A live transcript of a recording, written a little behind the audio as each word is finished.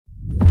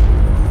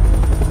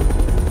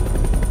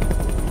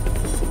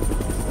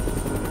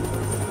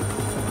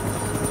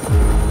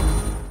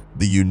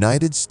The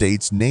United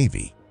States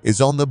Navy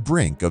is on the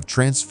brink of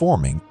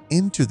transforming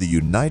into the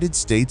United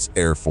States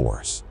Air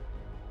Force.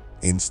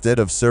 Instead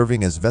of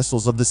serving as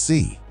vessels of the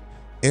sea,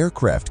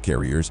 aircraft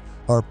carriers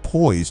are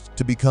poised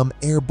to become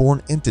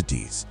airborne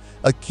entities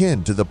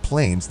akin to the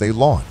planes they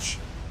launch.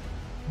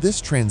 This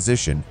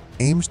transition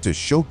aims to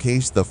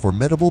showcase the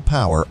formidable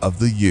power of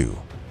the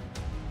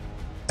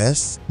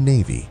U.S.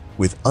 Navy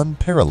with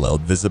unparalleled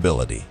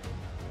visibility.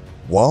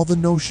 While the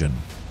notion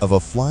of a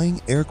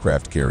flying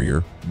aircraft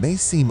carrier may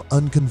seem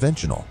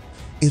unconventional,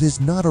 it is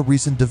not a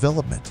recent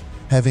development,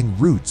 having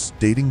roots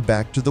dating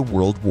back to the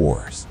World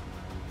Wars.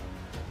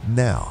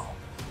 Now,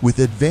 with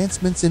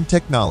advancements in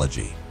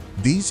technology,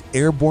 these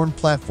airborne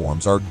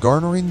platforms are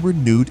garnering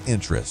renewed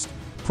interest,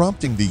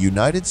 prompting the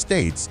United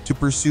States to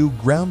pursue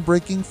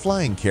groundbreaking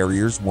flying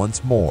carriers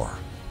once more.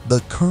 The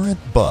current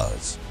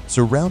buzz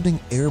surrounding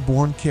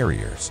airborne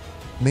carriers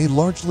may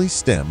largely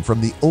stem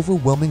from the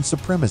overwhelming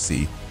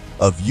supremacy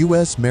of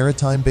U.S.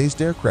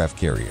 maritime-based aircraft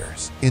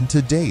carriers in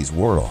today's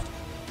world.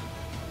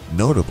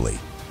 Notably,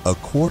 a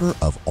quarter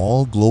of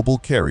all global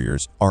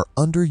carriers are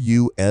under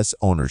U.S.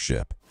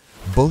 ownership,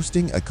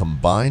 boasting a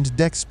combined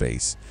deck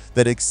space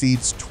that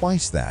exceeds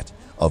twice that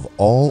of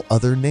all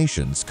other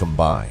nations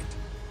combined.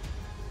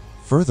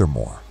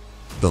 Furthermore,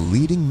 the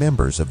leading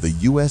members of the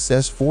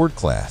USS Ford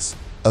class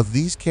of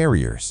these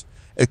carriers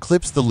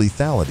eclipse the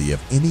lethality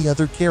of any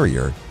other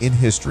carrier in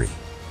history.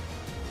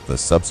 The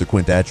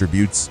subsequent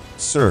attributes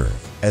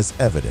serve as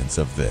evidence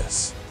of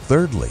this.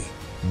 Thirdly,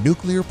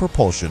 nuclear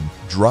propulsion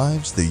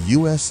drives the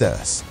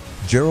USS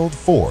Gerald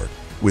Ford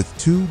with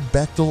two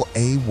Bechtel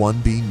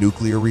A-1B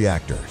nuclear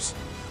reactors,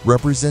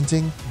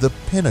 representing the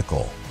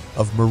pinnacle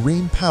of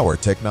marine power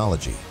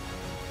technology.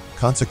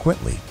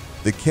 Consequently,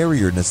 the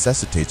carrier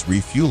necessitates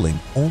refueling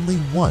only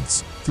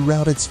once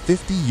throughout its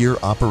 50-year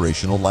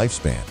operational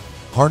lifespan,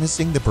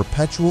 harnessing the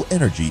perpetual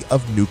energy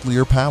of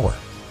nuclear power.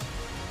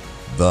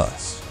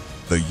 Thus,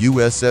 the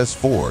USS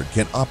Ford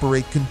can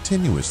operate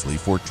continuously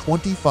for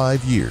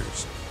 25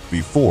 years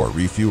before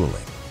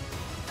refueling.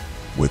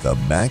 With a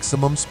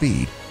maximum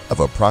speed of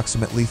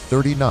approximately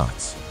 30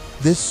 knots,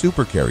 this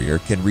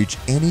supercarrier can reach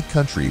any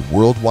country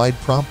worldwide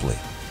promptly,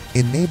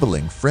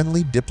 enabling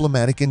friendly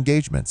diplomatic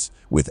engagements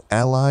with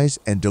allies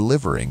and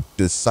delivering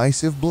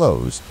decisive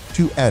blows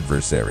to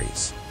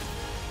adversaries.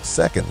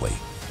 Secondly,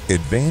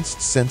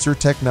 advanced sensor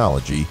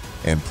technology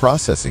and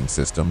processing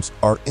systems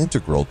are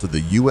integral to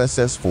the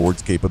USS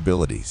Ford's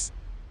capabilities.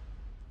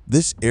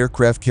 This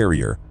aircraft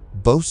carrier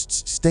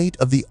boasts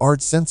state-of-the-art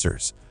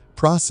sensors,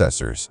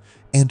 processors,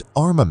 and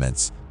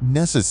armaments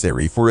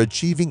necessary for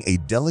achieving a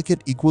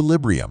delicate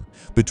equilibrium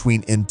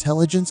between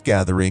intelligence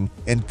gathering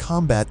and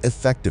combat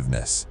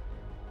effectiveness.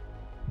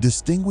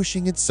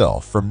 Distinguishing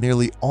itself from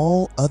nearly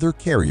all other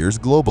carriers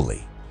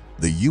globally,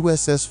 the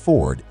USS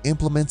Ford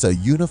implements a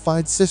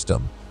unified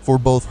system for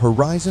both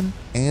horizon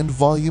and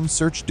volume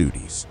search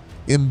duties,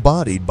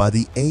 embodied by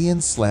the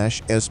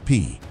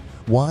AN/SP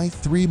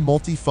Y3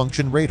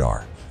 multifunction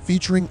radar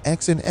featuring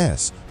X and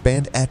S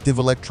band active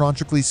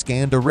electronically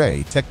scanned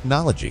array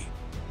technology.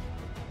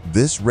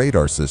 This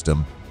radar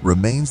system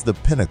remains the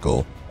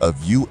pinnacle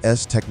of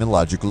U.S.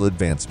 technological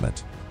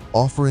advancement,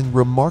 offering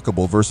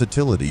remarkable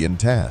versatility in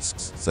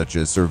tasks such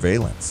as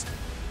surveillance,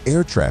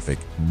 air traffic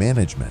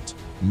management,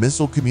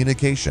 missile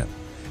communication,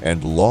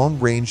 and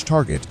long-range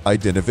target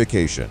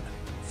identification.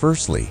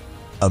 Firstly,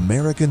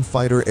 American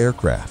fighter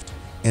aircraft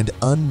and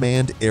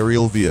unmanned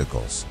aerial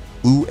vehicles,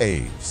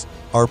 UAVs,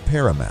 are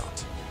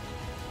paramount.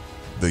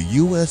 The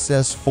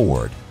USS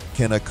Ford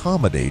can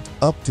accommodate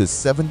up to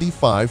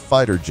 75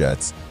 fighter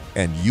jets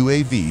and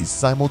UAVs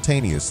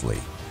simultaneously,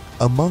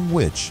 among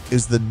which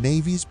is the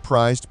Navy's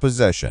prized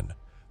possession,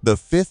 the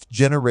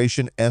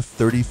fifth-generation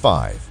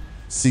F-35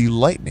 Sea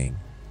Lightning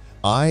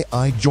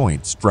II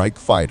Joint Strike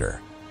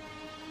Fighter.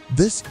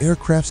 This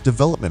aircraft's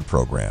development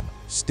program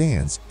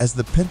stands as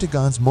the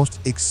Pentagon's most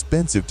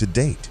expensive to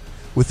date,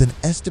 with an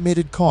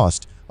estimated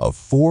cost of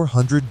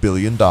 $400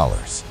 billion.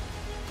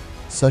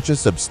 Such a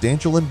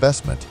substantial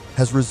investment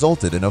has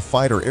resulted in a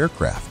fighter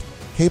aircraft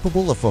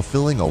capable of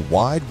fulfilling a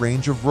wide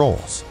range of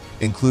roles,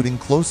 including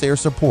close air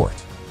support,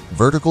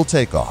 vertical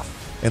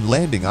takeoff and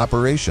landing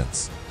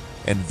operations,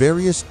 and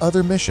various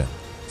other missions,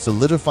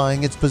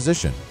 solidifying its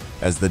position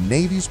as the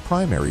Navy's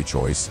primary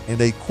choice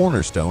and a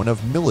cornerstone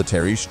of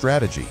military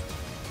strategy.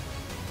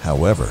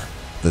 However,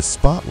 the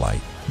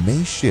spotlight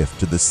may shift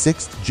to the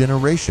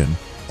sixth-generation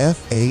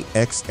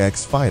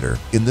F/A-XX fighter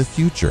in the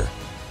future.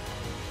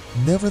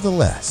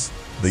 Nevertheless,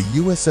 the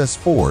USS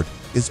Ford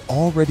is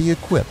already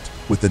equipped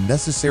with the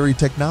necessary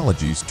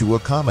technologies to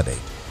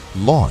accommodate,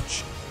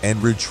 launch,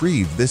 and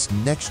retrieve this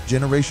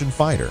next-generation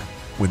fighter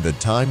when the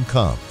time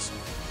comes.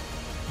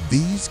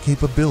 These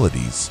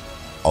capabilities,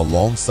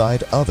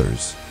 alongside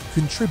others,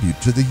 contribute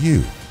to the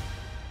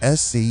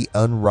U.S.'s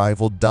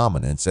unrivaled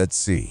dominance at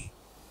sea.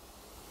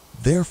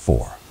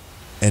 Therefore,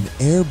 an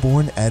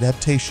airborne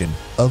adaptation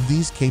of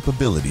these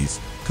capabilities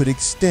could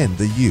extend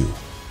the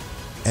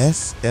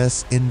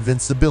U.S.'s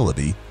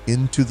invincibility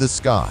into the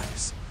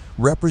skies,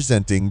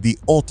 representing the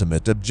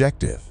ultimate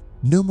objective: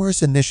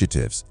 Numerous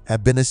initiatives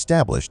have been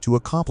established to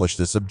accomplish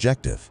this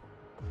objective.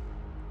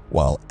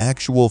 While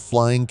actual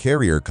flying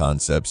carrier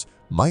concepts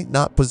might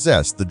not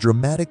possess the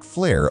dramatic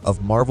flair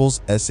of Marvel's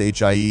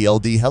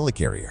SHIELD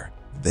helicarrier,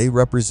 they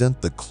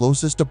represent the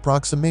closest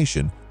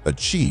approximation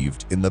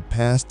achieved in the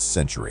past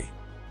century.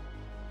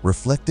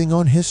 Reflecting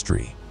on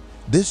history,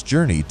 this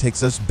journey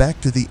takes us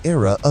back to the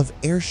era of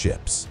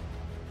airships.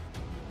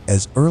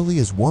 As early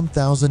as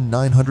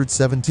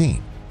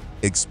 1917,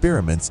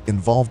 experiments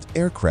involved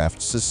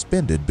aircraft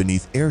suspended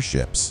beneath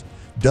airships,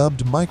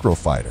 dubbed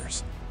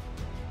microfighters.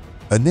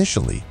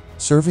 Initially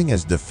serving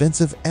as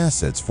defensive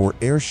assets for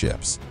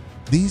airships,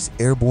 these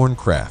airborne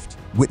craft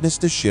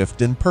witnessed a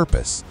shift in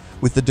purpose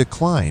with the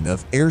decline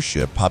of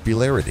airship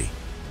popularity.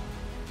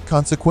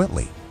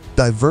 Consequently,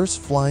 diverse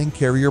flying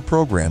carrier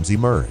programs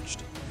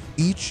emerged,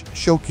 each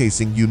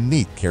showcasing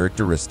unique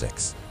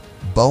characteristics.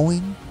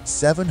 Boeing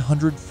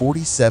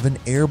 747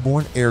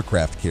 Airborne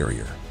Aircraft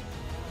Carrier.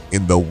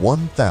 In the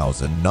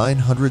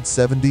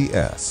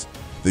 1970s,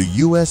 the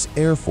U.S.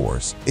 Air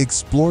Force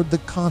explored the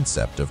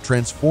concept of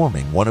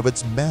transforming one of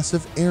its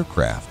massive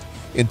aircraft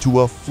into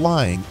a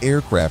flying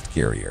aircraft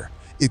carrier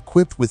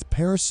equipped with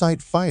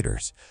parasite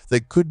fighters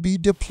that could be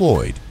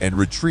deployed and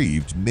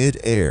retrieved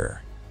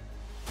mid-air.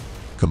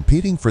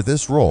 Competing for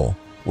this role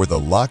were the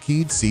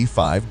Lockheed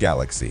C-5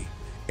 Galaxy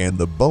and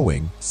the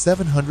Boeing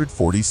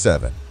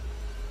 747.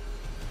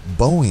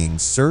 Boeing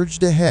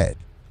surged ahead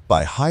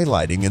by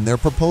highlighting in their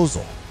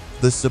proposal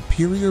the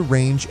superior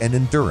range and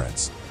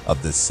endurance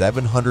of the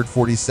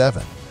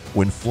 747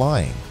 when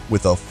flying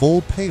with a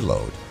full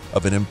payload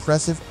of an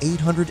impressive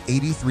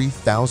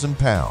 883,000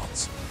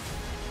 pounds.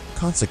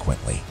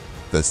 Consequently,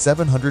 the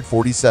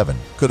 747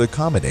 could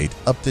accommodate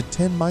up to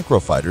 10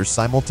 microfighters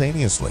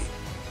simultaneously.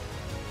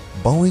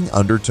 Boeing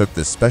undertook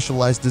the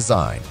specialized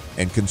design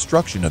and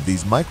construction of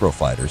these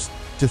microfighters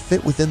to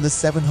fit within the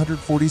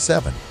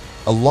 747,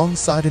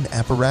 alongside an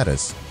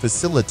apparatus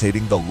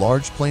facilitating the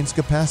large plane's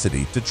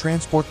capacity to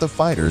transport the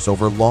fighters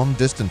over long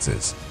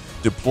distances,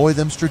 deploy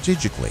them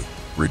strategically,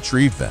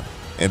 retrieve them,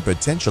 and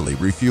potentially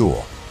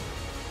refuel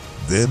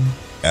them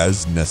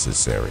as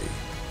necessary.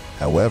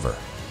 However,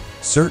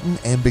 certain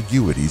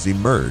ambiguities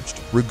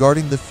emerged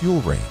regarding the fuel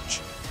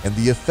range and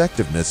the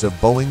effectiveness of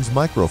Boeing's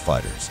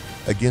microfighters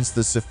against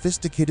the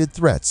sophisticated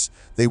threats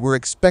they were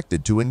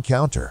expected to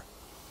encounter.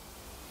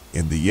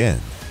 In the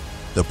end,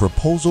 the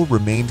proposal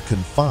remained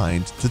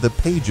confined to the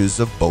pages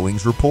of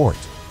Boeing's report.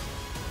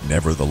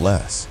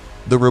 Nevertheless,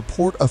 the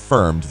report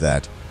affirmed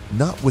that,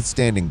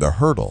 notwithstanding the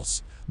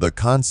hurdles, the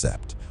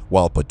concept,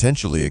 while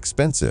potentially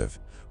expensive,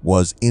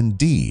 was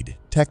indeed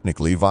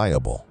technically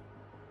viable.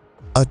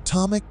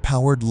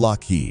 Atomic-powered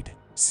Lockheed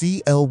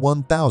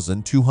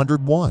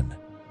CL-1201.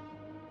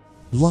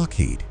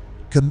 Lockheed,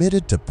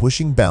 committed to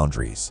pushing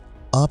boundaries,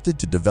 opted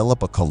to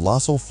develop a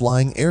colossal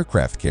flying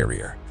aircraft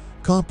carrier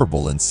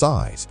comparable in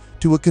size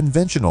to a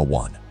conventional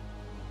one.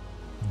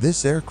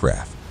 This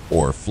aircraft,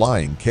 or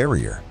flying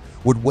carrier,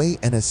 would weigh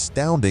an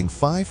astounding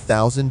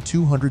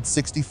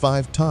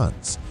 5,265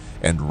 tons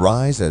and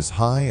rise as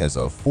high as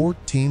a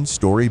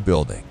 14-story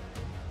building.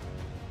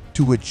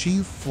 To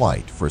achieve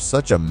flight for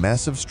such a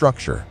massive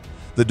structure,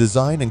 the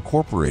design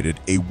incorporated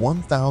a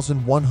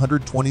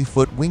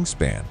 1,120-foot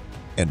wingspan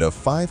and a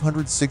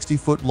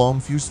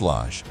 560-foot-long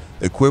fuselage,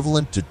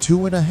 equivalent to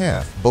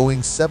 2.5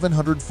 Boeing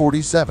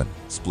 747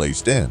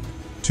 spliced end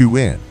to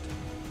end.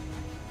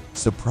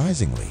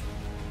 Surprisingly,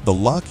 the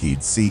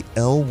Lockheed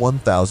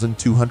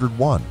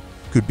CL-1201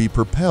 could be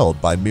propelled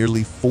by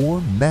merely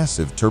 4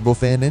 massive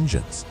turbofan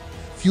engines,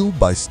 fueled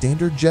by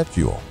standard jet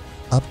fuel,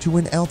 up to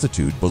an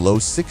altitude below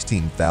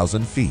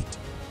 16,000 feet.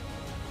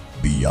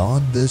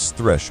 Beyond this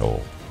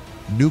threshold,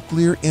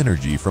 nuclear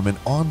energy from an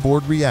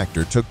onboard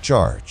reactor took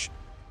charge,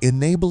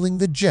 enabling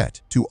the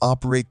jet to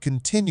operate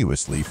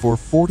continuously for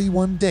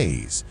 41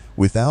 days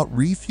without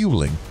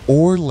refueling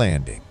or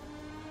landing.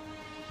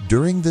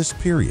 During this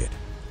period,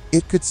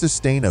 it could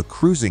sustain a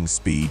cruising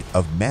speed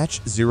of Mach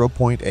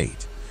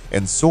 0.8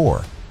 and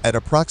soar at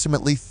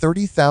approximately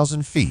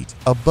 30,000 feet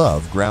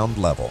above ground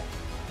level.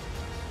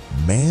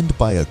 Manned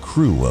by a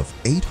crew of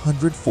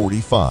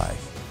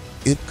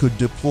 845, it could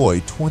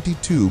deploy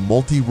 22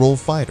 multi-role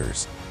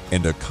fighters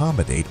and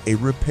accommodate a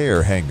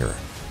repair hangar.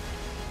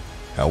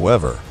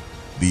 However,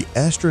 the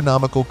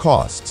astronomical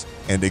costs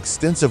and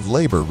extensive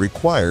labor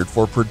required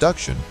for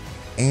production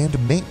and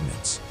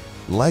maintenance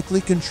likely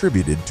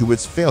contributed to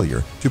its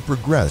failure to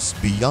progress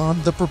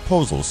beyond the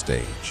proposal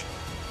stage.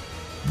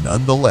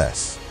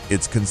 Nonetheless,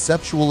 its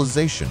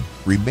conceptualization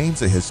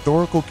remains a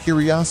historical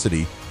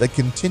curiosity that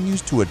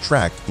continues to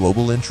attract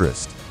global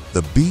interest.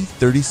 The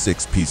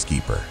B-36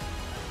 Peacekeeper.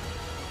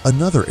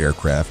 Another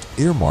aircraft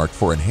earmarked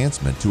for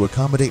enhancement to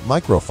accommodate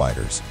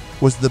microfighters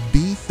was the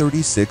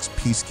B-36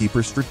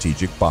 Peacekeeper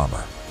strategic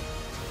bomber.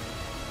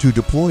 To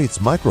deploy its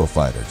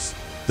microfighters,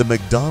 the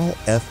McDonnell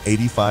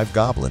F-85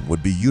 Goblin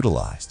would be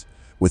utilized,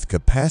 with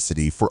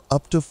capacity for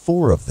up to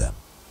 4 of them.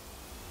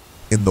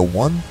 In the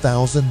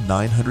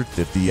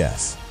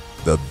 1950s,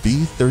 the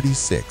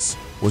B-36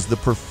 was the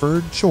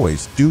preferred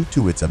choice due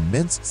to its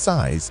immense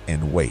size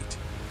and weight.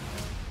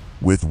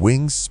 With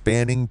wings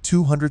spanning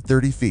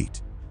 230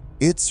 feet,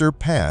 it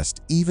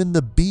surpassed even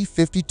the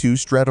B-52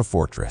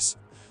 Stratofortress,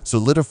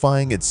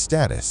 solidifying its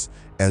status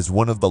as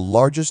one of the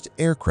largest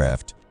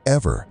aircraft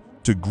ever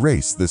to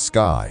grace the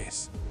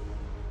skies.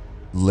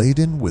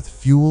 Laden with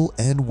fuel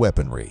and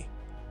weaponry,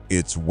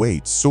 its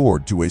weight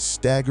soared to a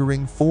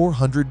staggering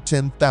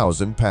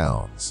 410,000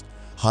 pounds,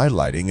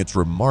 highlighting its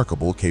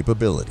remarkable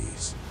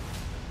capabilities.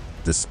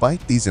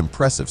 Despite these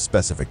impressive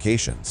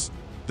specifications,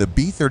 the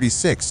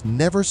B-36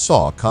 never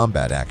saw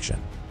combat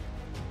action.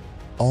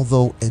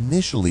 Although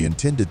initially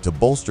intended to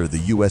bolster the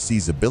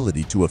US's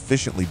ability to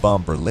efficiently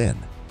bomb Berlin,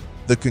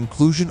 the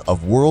conclusion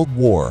of World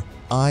War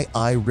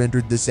II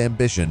rendered this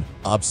ambition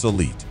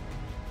obsolete.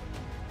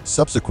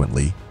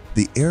 Subsequently,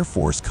 the Air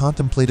Force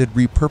contemplated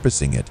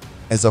repurposing it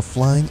as a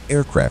flying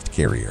aircraft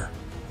carrier.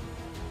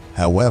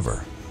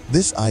 However,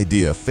 this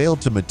idea failed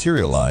to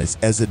materialize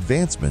as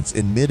advancements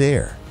in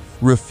mid-air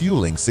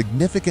refueling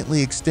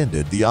significantly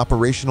extended the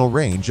operational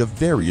range of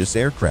various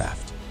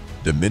aircraft,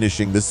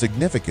 diminishing the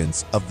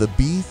significance of the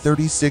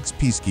B-36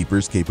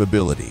 Peacekeeper's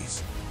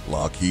capabilities.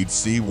 Lockheed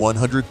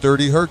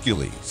C-130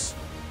 Hercules.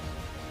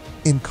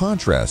 In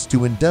contrast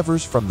to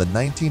endeavors from the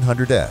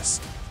 1900s,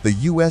 the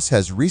U.S.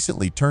 has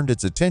recently turned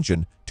its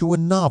attention to a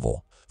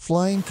novel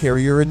flying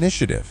carrier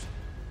initiative.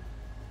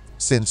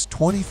 Since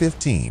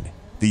 2015,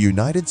 the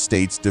United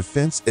States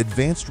Defense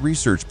Advanced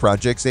Research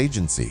Projects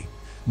Agency,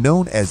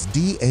 known as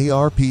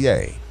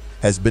DARPA,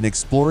 has been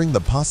exploring the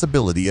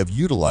possibility of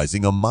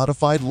utilizing a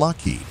modified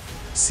Lockheed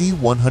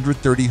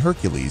C-130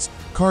 Hercules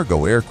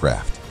cargo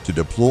aircraft to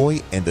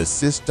deploy and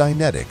assist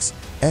Dynetics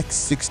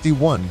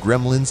X-61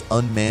 Gremlins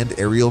unmanned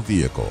aerial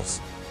vehicles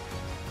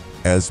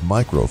as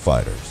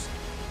microfighters.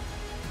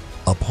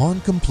 Upon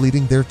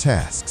completing their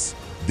tasks,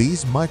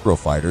 these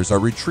microfighters are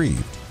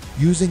retrieved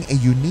using a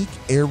unique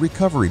air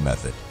recovery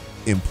method,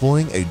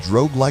 employing a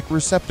drogue-like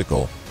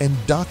receptacle and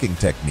docking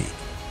technique.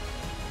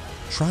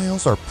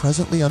 Trials are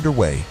presently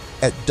underway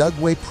at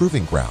Dugway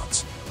Proving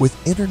Grounds with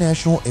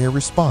International Air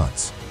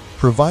Response,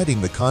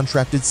 providing the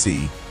contracted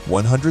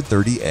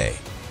C-130A.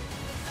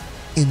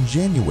 In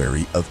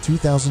January of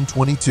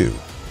 2022,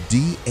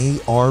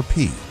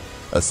 DARP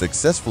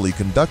successfully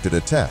conducted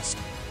a test,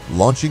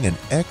 launching an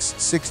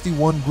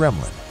X-61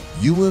 Gremlin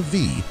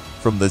UAV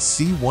from the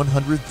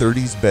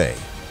C-130's bay.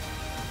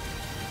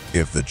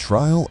 If the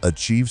trial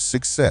achieves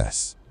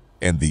success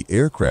and the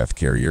aircraft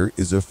carrier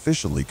is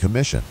officially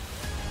commissioned,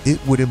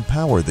 it would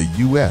empower the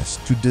U.S.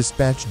 to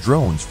dispatch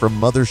drones from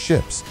mother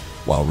ships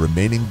while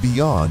remaining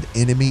beyond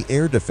enemy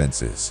air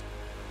defenses.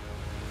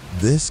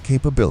 This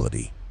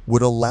capability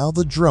would allow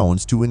the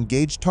drones to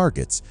engage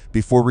targets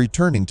before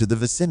returning to the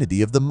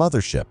vicinity of the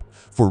mothership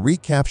for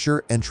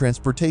recapture and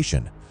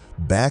transportation,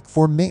 back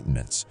for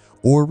maintenance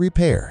or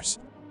repairs.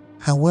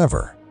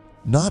 However,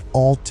 not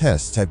all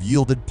tests have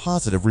yielded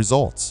positive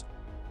results.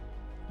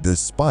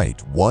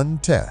 Despite one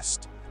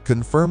test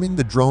confirming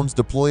the drone's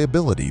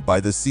deployability by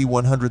the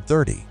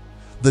C-130,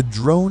 the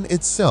drone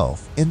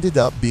itself ended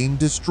up being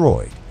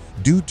destroyed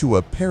due to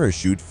a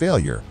parachute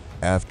failure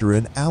after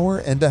an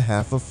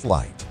hour-and-a-half of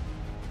flight.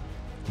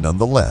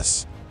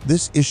 Nonetheless,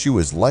 this issue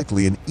is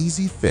likely an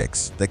easy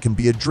fix that can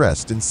be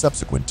addressed in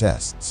subsequent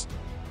tests.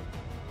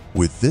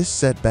 With this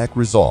setback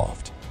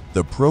resolved,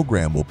 the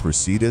program will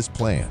proceed as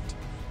planned,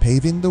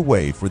 paving the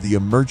way for the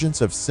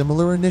emergence of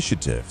similar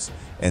initiatives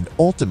and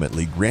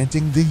ultimately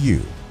granting the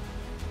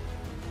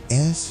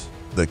U.S.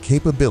 the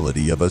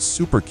capability of a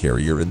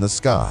supercarrier in the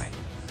sky,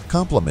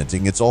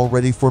 complementing its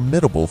already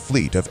formidable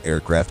fleet of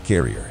aircraft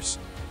carriers.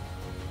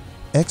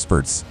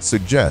 Experts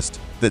suggest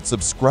that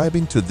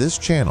subscribing to this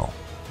channel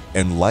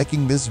and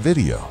liking this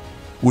video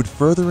would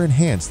further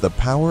enhance the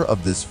power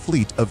of this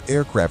fleet of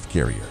aircraft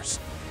carriers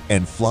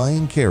and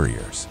flying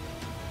carriers.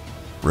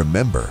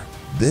 Remember,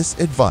 this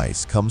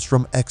advice comes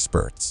from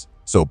experts,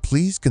 so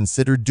please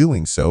consider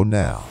doing so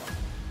now.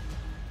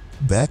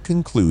 That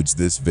concludes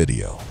this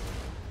video.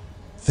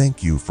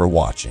 Thank you for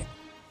watching.